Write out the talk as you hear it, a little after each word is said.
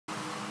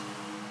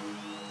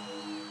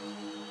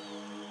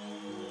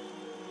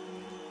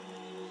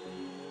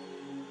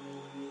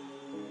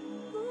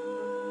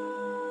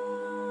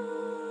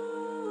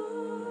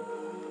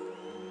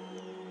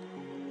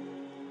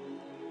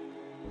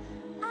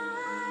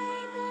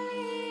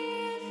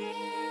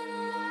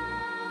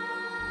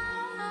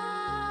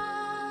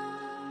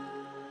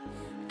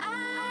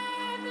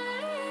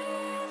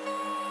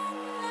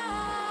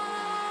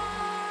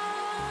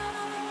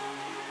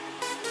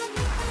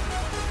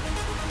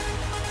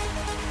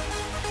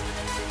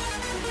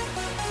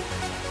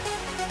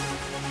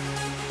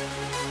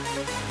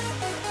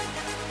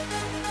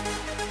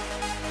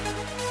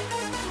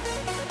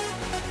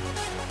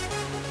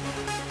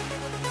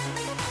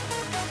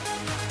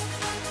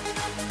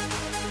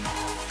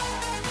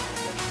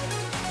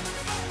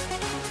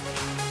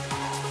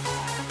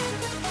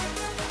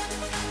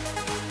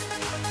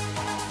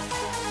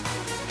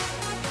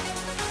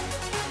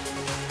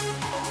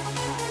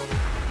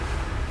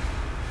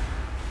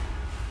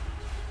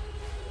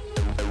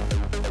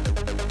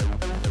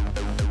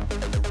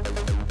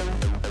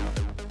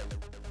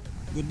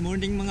Good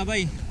morning mga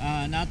bay.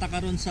 Nata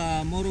karon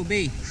sa Moro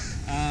Bay.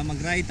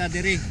 Mag-ride ta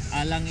dire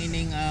alang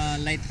ining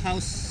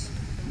Lighthouse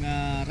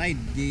nga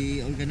ride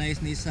di organize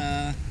ni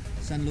sa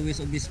San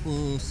Luis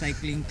Obispo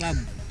Cycling Club.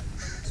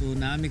 So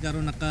naami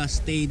karon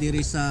naka-stay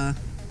dire sa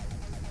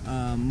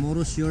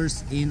Moro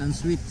Shores Inn and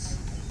Suites.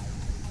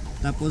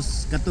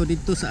 Tapos kato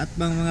dito sa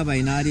atbang mga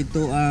bay, na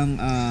dito ang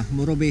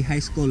Moro Bay High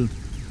School.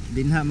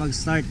 Dinha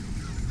mag-start.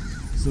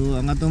 So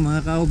ang atong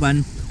mga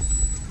kauban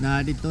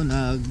na dito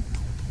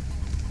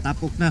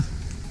tapok na,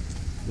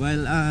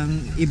 while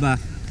ang iba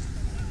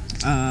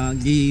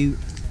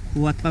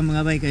gihuwat pa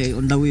mga bay kay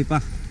on the way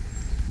pa.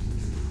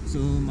 So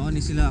mao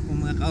ni sila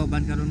akong mga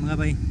kauban karon mga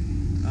bay,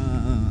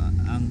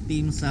 ang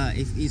team sa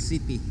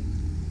FECT.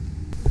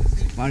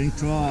 Paring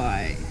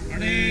Troy.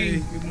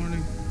 Morning. Good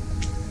morning.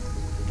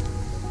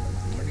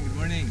 Good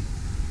morning.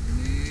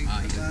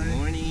 Good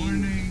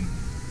morning.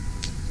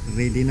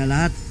 Ready na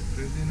lahat.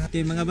 Ready na.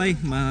 Okay mga bay,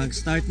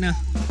 mag-start na.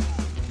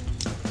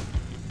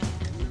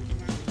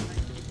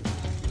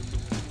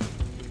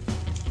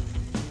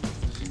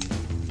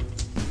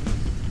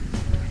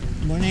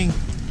 Morning.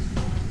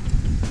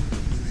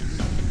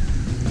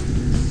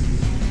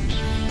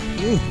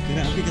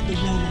 Grabe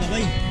katugnaw mga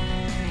bay.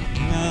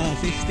 Mga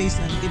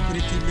 50s ang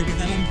temperature dito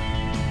karon.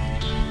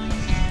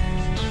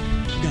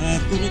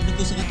 Gakurot na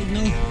to sa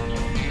katugnaw.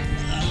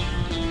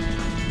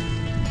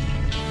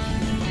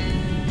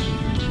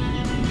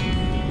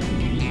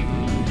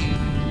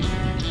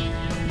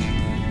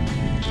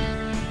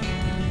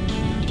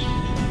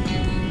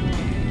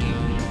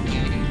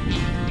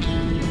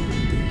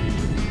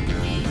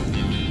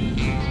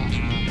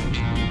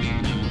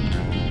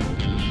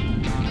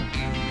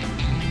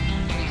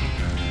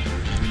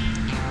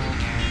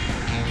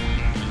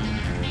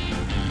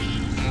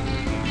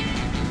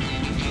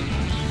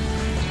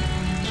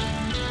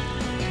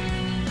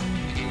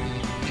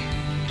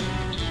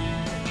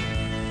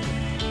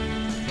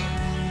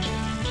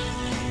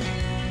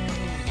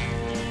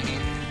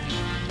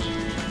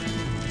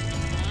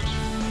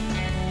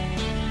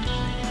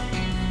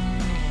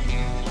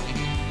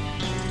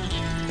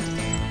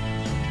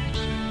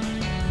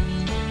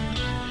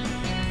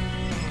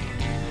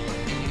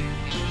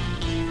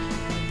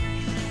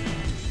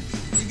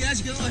 Guys,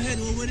 go ahead.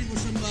 We're waiting for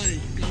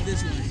somebody. Go this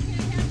way.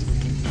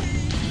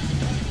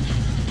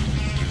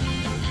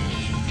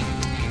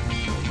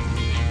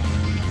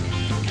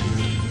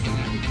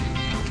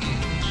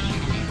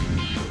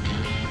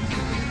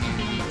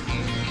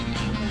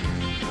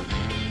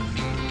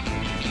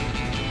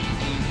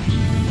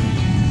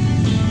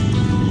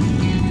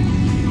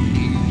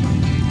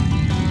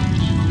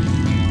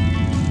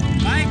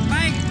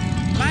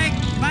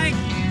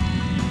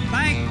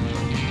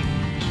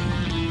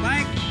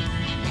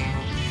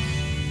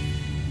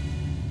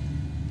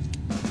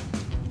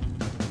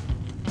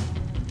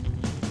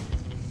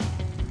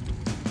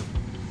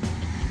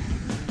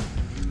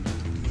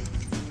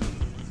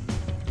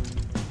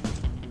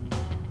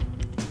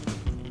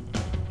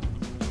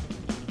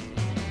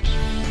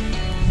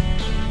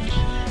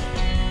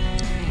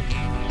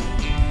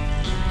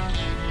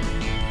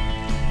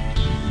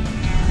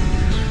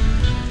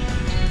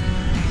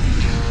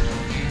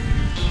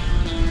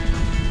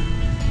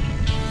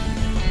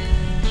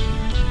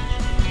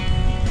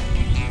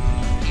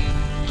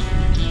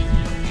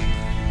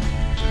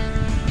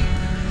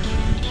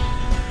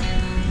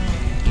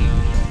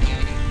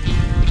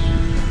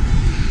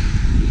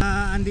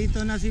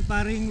 Andito na si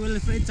paring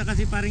Wilfred saka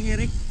si paring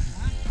Eric.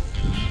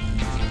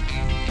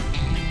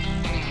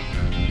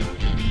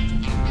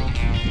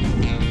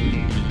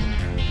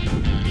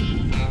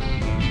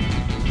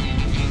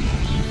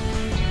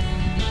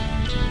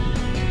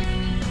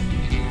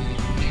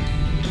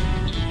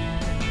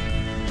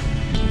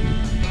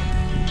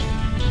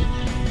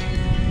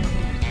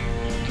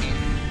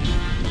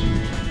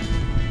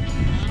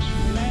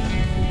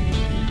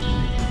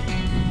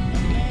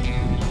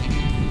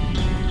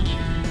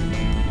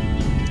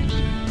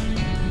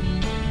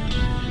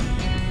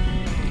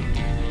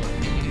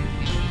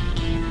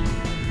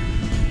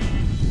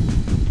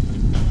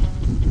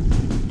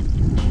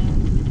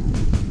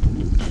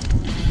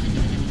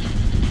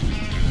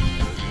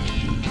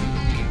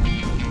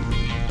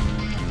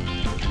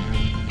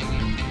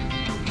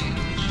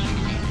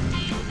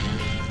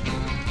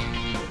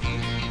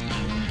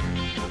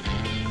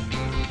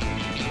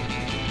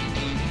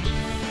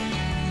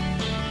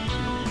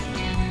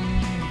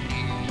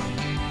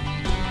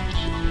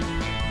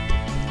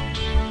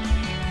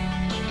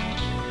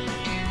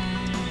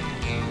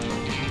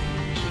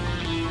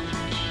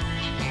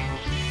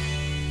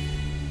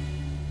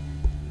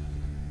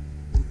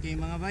 Okay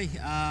mga bay,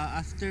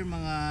 after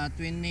mga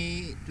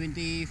 27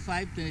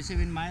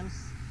 miles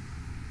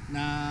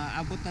na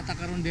abot na ta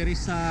karon diri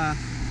sa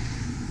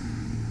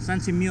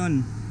San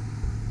Simeon.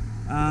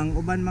 Ang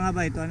uban mga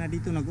bay, ito na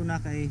dito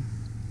naguna kay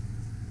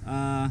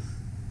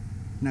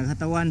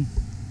naghatawan.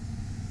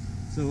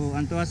 So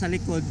ang tuwa sa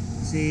likod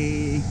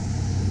si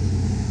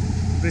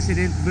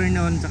President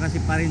Vernon saka si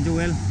Parin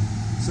Joel.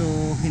 So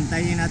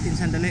hintayin natin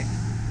sandali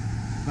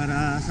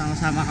para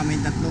sama-sama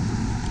kami tatlo.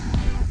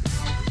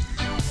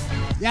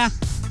 Yeah.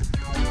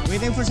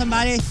 Waiting for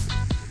somebody.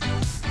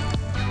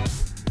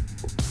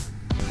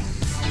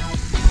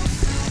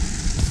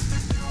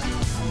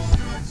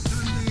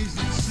 Sundays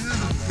at 7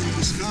 for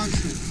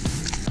Wisconsin.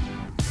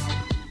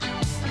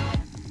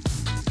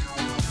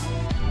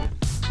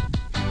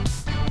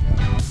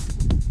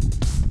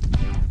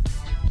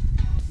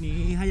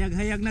 Ni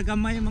hayag-hayag na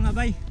gamay mga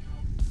bay.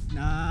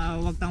 Na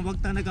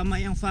wagtang-wagtang na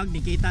gamay ang fog,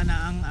 nikita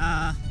na ang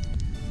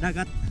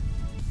dagat.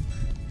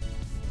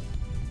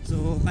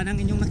 So kanang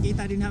inyong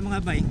nakita din ha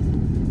mga bay,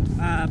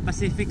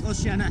 Pacific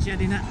Ocean na siya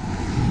din ha.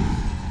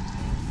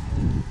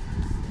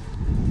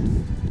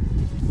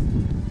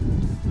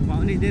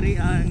 Mauni diri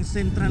ang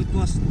Central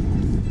Coast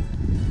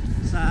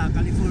sa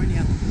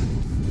California.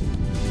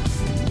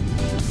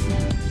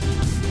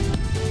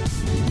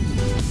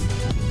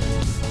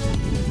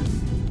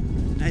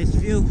 Nice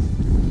view.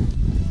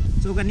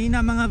 So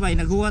kanina mga bay,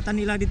 naghuwatan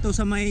nila dito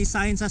sa may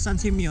sign sa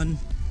San Simeon.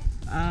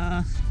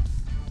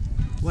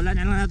 Wala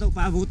na lang nato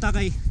paabuta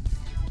kay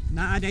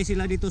naaday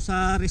sila dito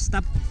sa rest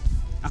stop.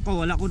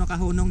 Ako wala ko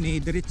nakahunong, ni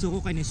diretso ko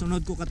kay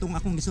nisunod ko katong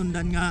akong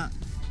gisundan nga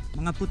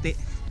mga puti.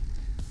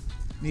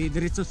 Ni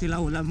diretso sila,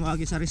 wala mo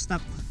agi sa rest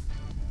stop.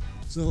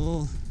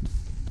 So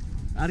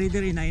ari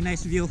diri na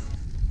nice view.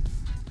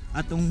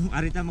 Atong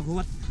arita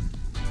maghuwat.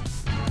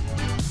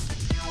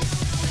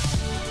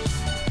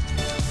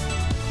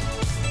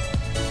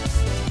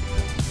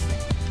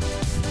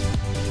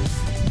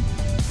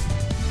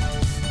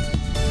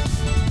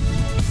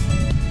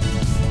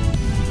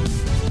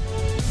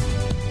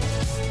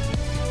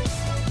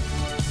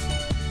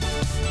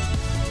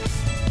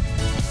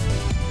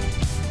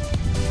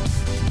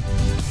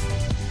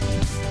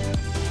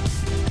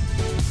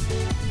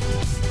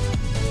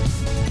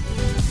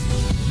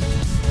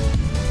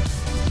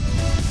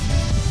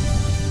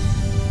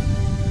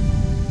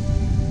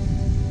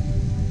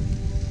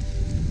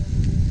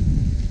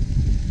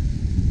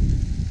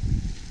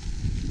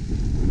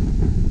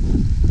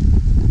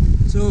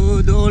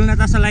 So doon na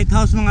ta sa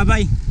lighthouse mga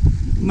bay.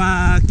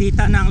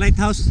 Makita na ang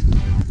lighthouse.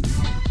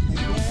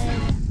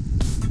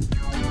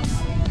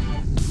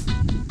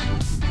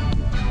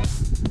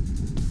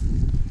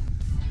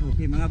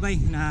 Okay mga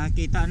bay,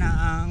 nakita na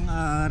ang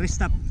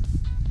rest stop.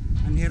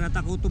 Anhira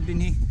ta kutob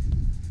din eh.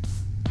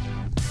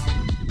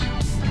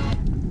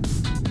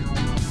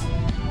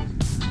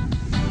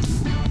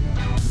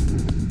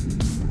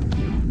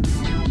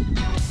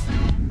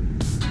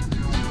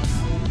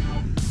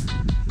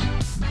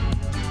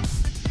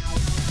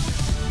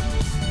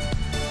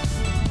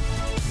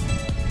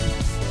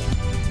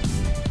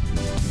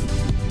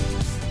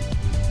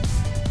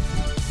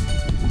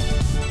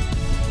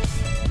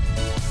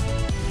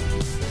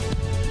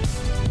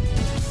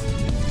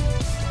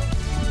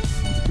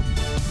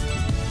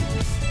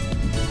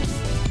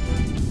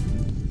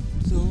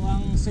 So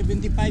ang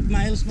 75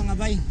 miles mga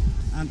bay,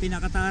 ang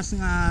pinakataas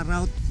nga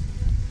route,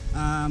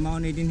 mao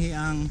ni dinhi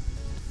ang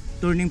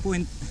turning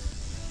point.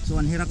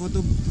 So anhira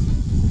kutob.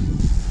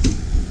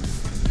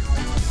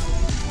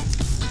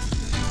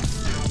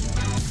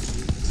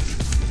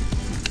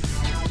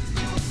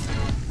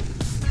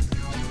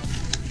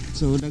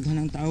 So daghan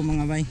ng tao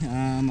mga bay,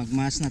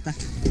 magmas na ta.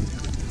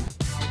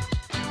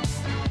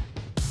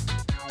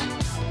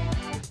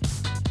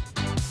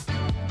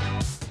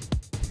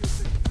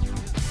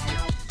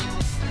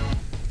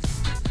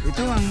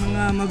 Ito ang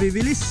mga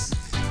mabibilis.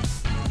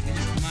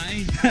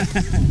 Kumain.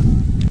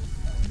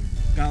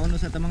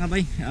 Kauno sa ta mga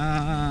bay,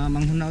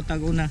 manghunaw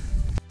tag una.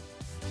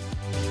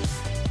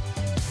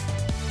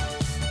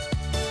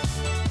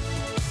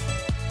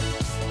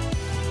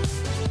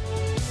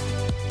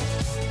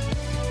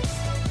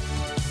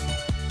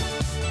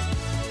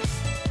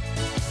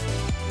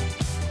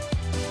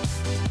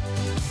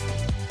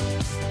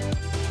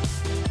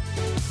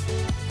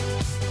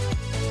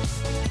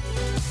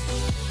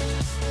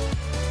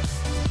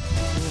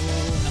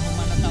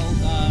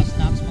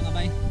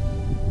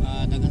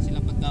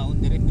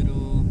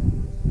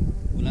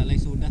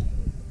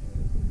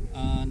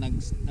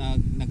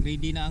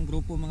 Nag-ready na ang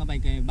grupo mga bay,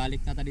 kaya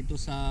balik na ta dito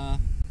sa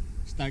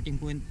starting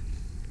point.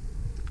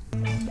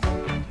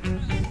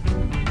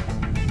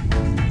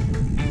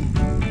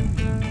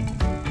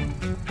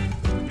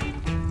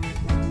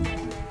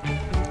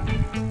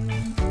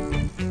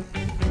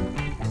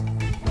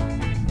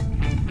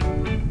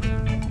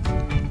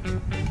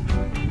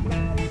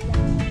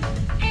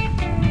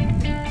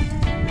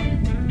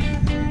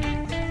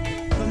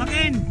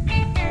 Tumakin!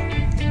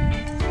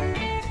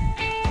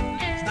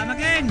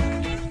 Tamakin!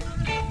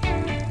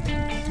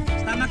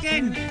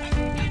 Tamakin!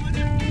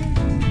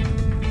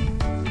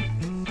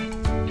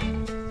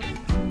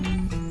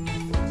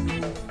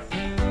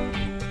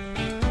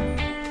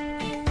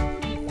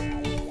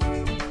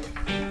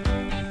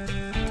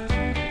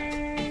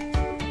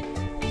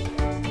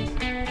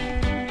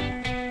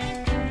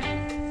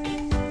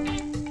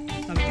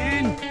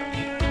 Tamakin!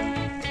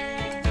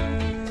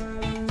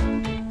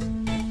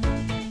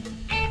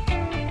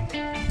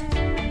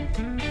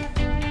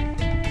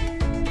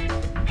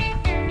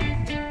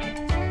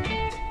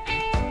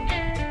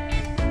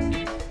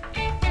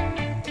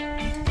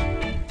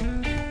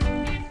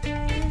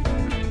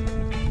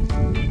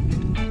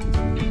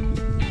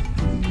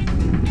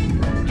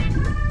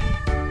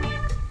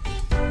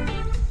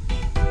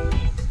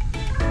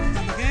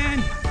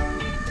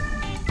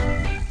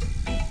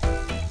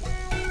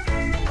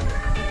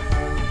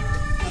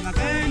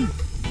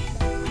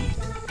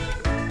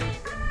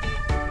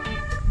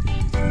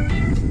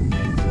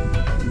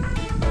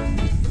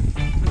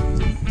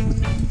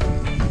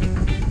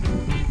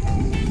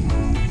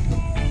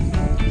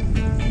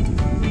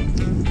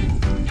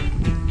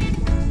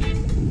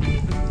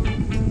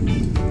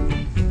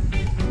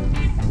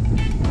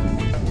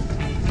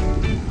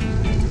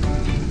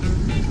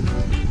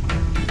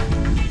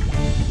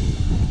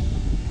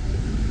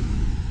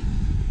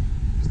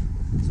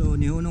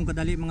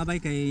 padali mga bay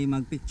kay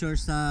mag-picture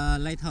sa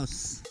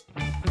lighthouse.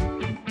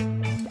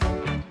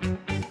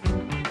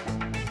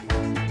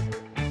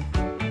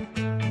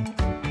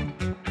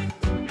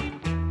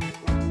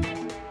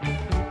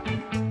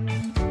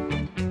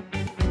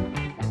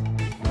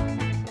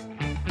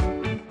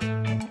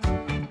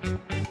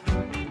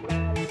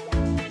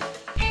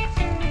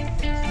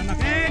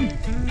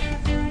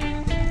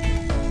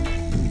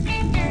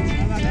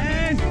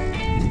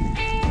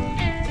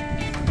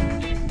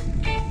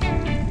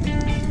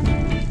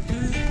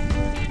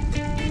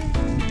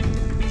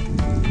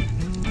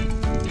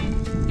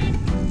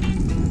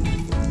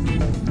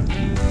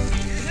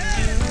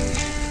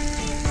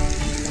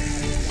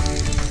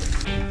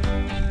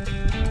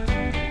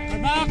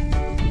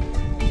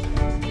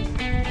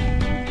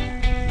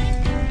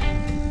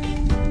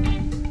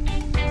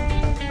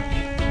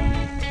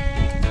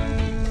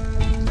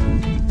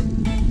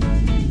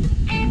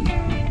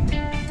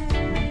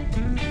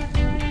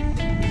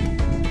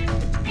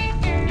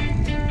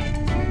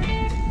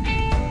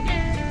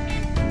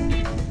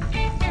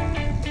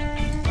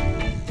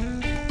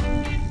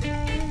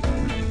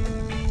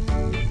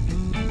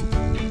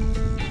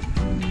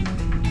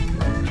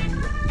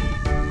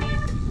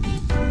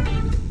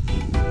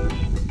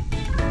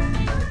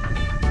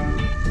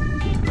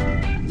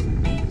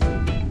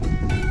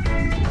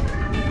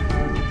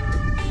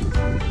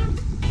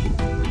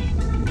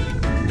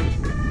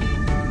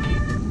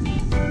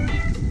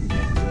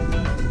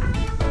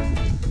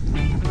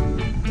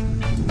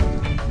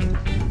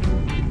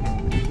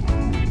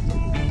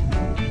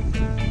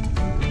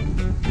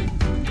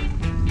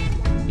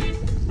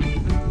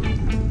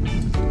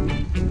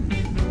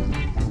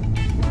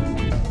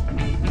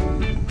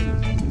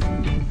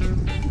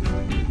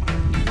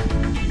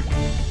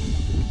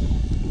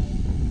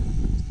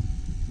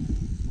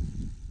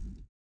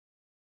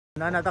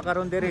 Nanata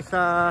karon diri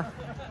sa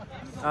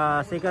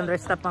second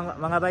rest stop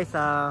mga bay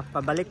sa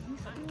pabalik.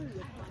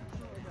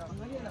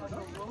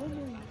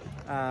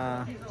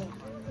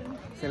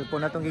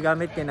 Cellphone na itong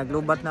gigamit kay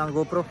naglubat na ang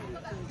GoPro.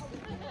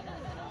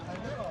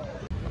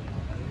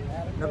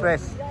 No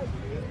press.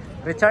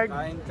 Richard?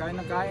 Kain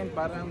ng kain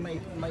para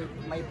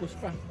may push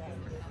pa.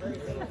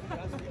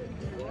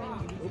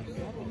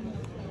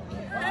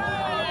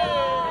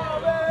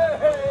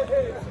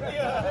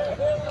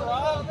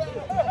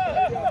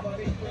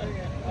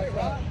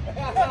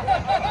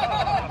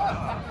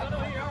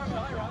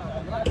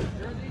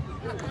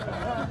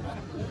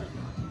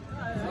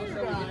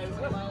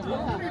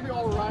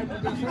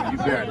 You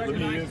bet. Let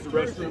me use the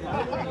restroom.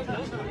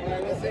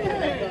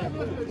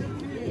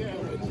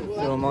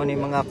 So mo ni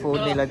mga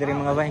food nila diri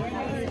mga bay.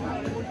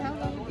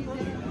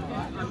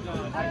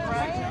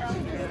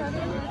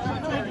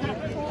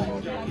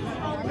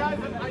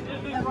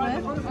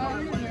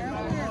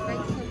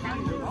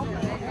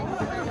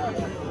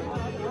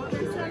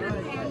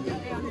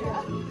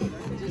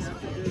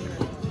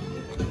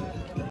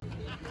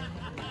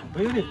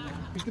 Ayun,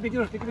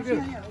 picture.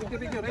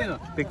 Ayun.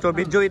 Picture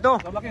video ito.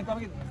 Tabakin.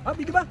 Ah,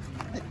 video ba?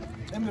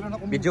 Meron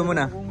akong Video mo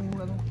na.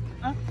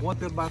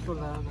 Water bottle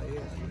na.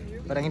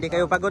 Parang hindi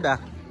kayo pagod ah.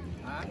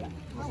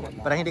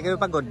 Parang hindi kayo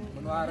pagod.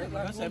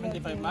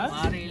 75 mas?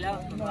 Mari lang.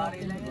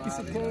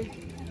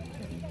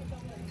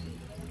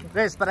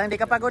 Res, parang hindi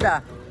ka pagod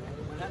ah.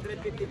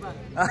 150 pa.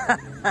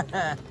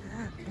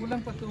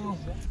 Kulang pa to.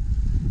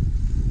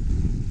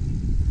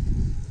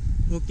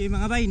 Okay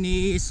mga bay,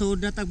 ni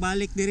Soda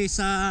tagbalik diri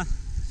sa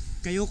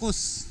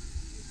Kayokos.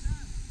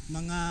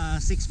 Mga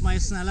 6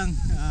 miles na lang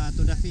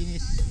to the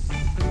finish.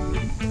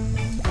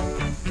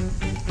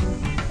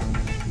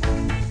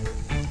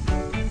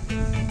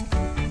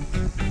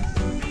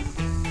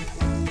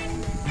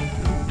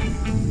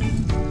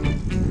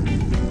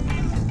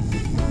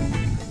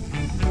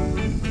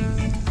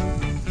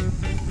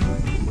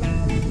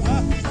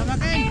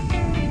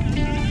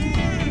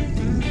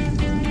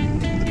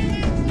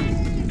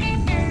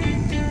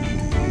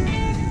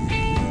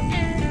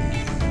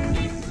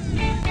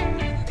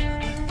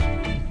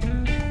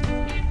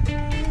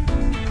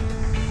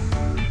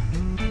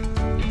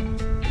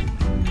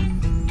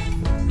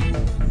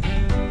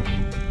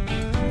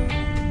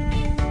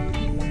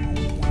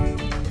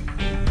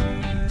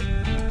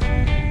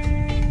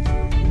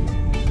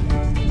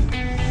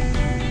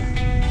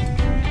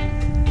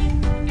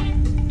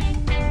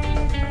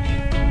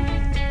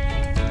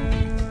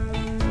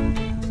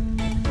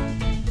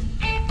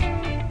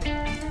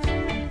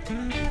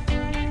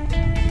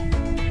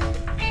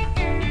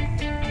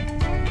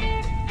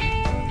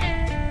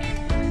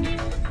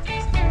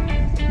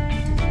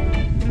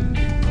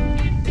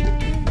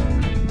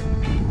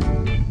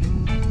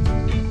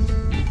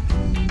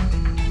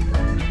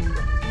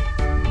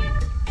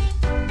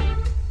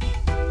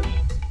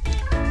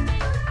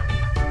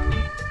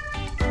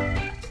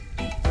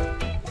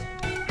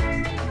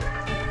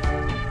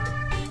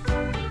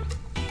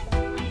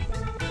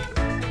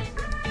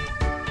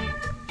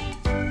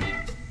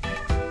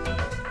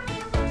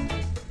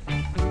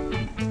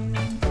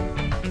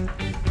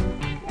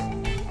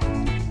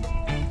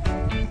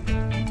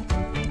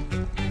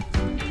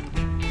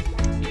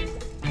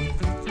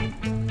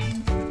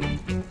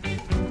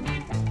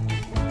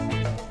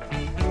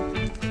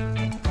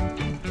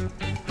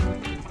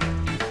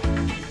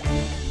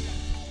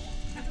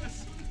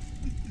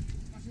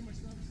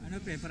 Ano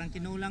pre, parang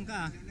kinulang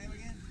ka ah.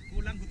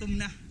 Kulang, gutom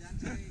na.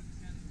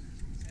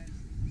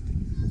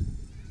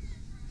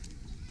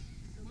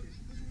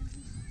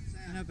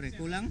 Ano pre,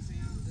 kulang?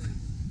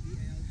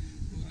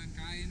 Kulang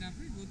kain na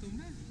pre, gutom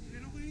na.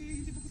 Pero kung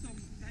hindi pa gutom,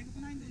 dahil ko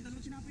kunain doon,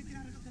 dalawang sinapay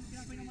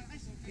tinapay ng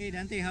malakas. Hey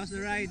Dante, how's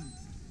the ride?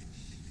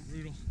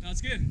 Brutal. No,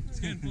 it's good. It's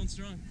good. Feeling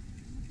strong.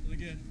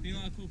 Really good. Being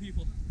a lot of cool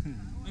people.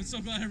 I'm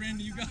so glad I ran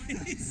into you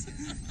guys.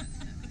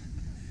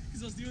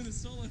 Because I was doing this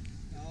solo.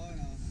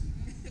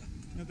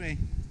 Ano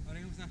pre,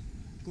 Ano yung sa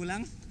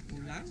kulang?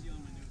 kulang?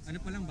 Ano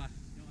pa lang ba?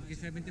 Okay,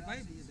 75?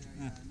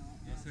 Ah,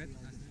 Sweat?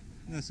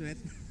 no sweat.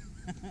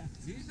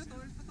 Di, sa to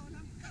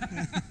lang.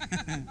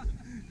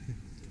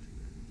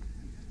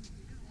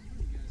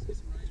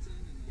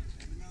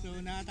 So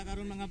naata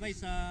karon mga bay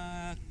sa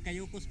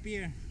Kayokos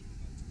Pier.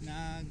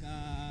 Nag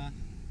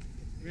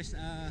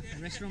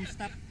restroom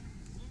stop.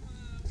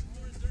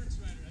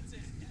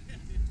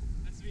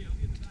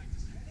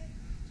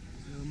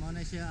 So mao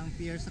na siya ang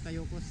pier sa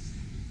Kayokos.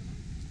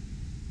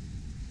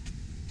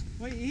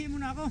 Hoy, ihi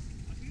muna ako.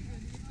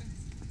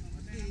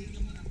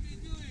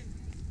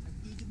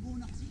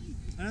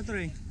 Ano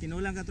Troy?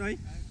 Kinulang ka Troy?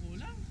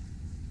 Kulang.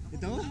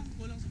 Ito?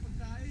 Kulang sa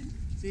pagkain.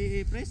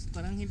 Si Pres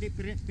parang hindi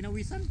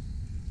pinawisan.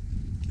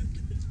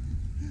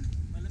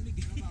 Malamig.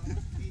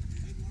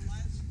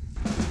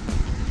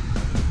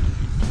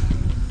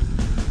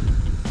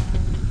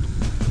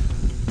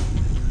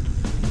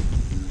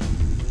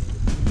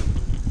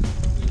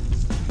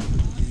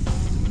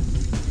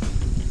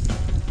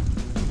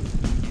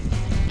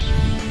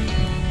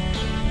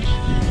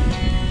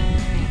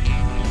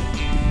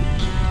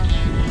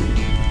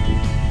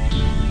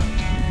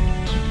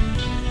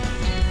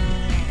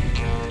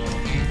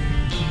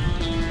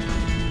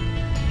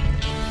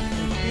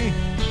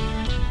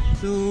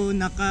 So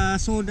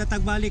nakasoda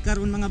tagbalik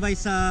karon mga bay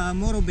sa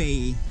Morro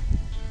Bay.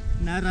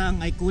 Narang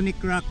iconic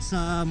rock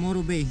sa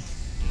Morro Bay.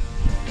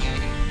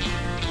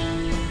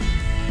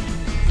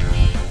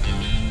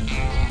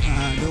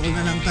 Doon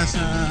na lang ta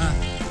sa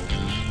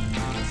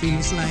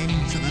finish line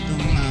sa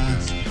katong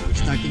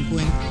starting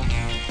point.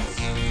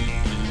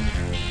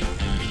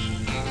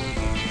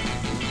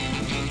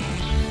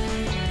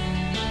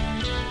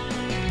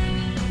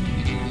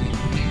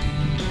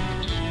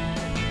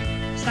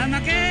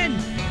 Stamakin!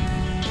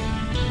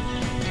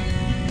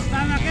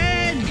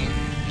 Stamakin!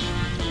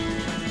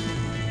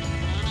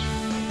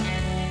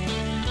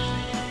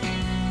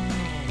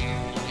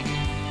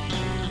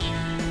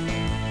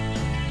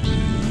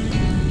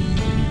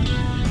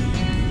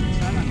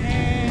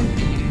 Stamakin!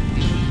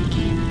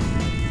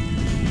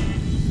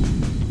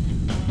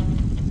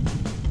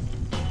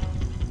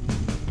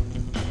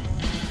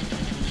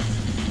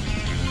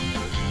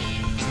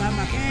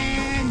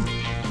 Stamakin!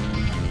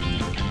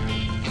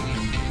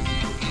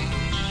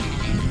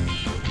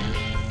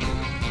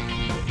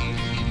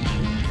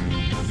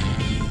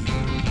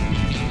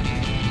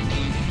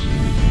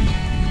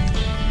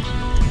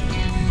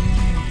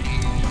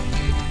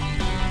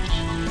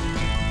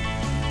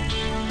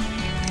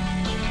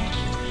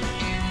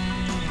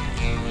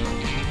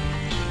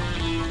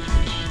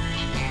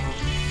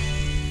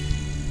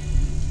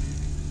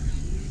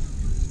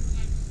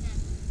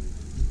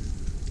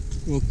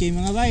 Okay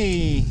mga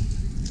bay,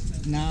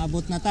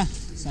 naabot na ta.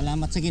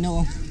 Salamat sa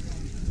Ginoo.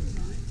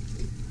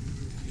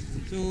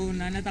 So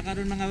nanata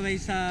karon mga bay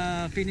sa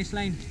finish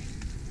line.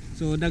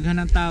 So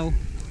daghan ng tao.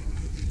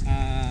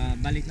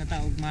 Balik na ta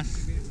og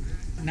mas.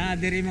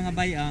 Naadiri mga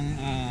bay ang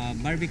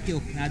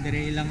barbecue.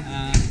 Naadiri ilang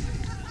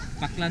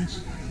pack lunch.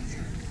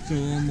 So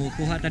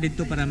mukuha ta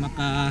dito para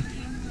maka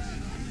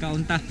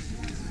kaunta.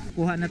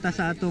 Kuha na ta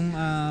sa atong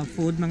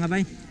food mga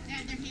bay.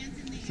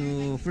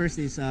 So first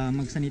is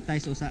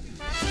mag-sanitize usa.